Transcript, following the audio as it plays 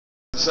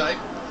save.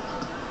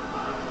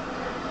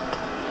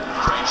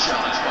 Great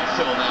challenge by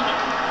Phil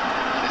Neville.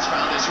 And it's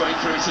found its way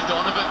through to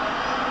Donovan.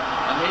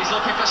 And he's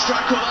looking for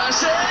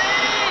Straqualursi!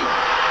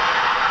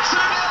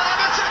 2-0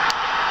 Everton!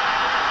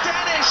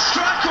 Denis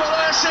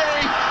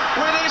Straqualursi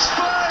with his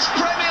first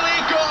Premier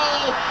League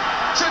goal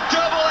to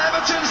double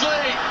Everton's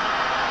lead.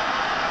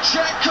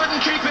 Czech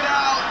couldn't keep it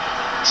out.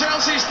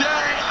 Chelsea's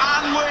day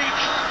and week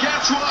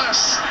gets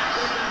worse.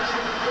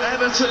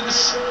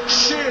 Everton's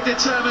sheer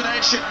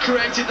determination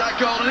created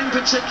that goal, and in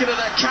particular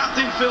their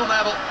captain Phil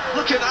Neville.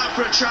 Look at that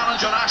for a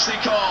challenge on Ashley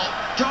Cole.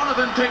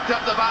 Donovan picked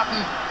up the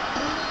baton,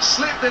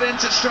 slipped it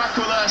into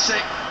Straqualursi,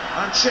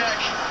 and Czech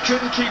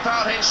couldn't keep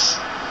out his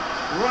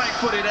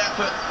right-footed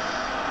effort.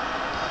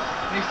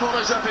 He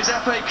follows up his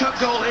FA Cup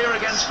goal here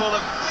against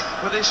Fulham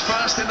with his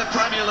first in the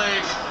Premier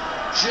League.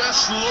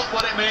 Just look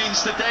what it means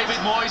to David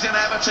Moyes in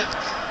Everton.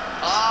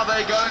 Are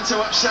they going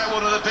to upset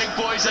one of the big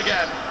boys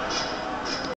again?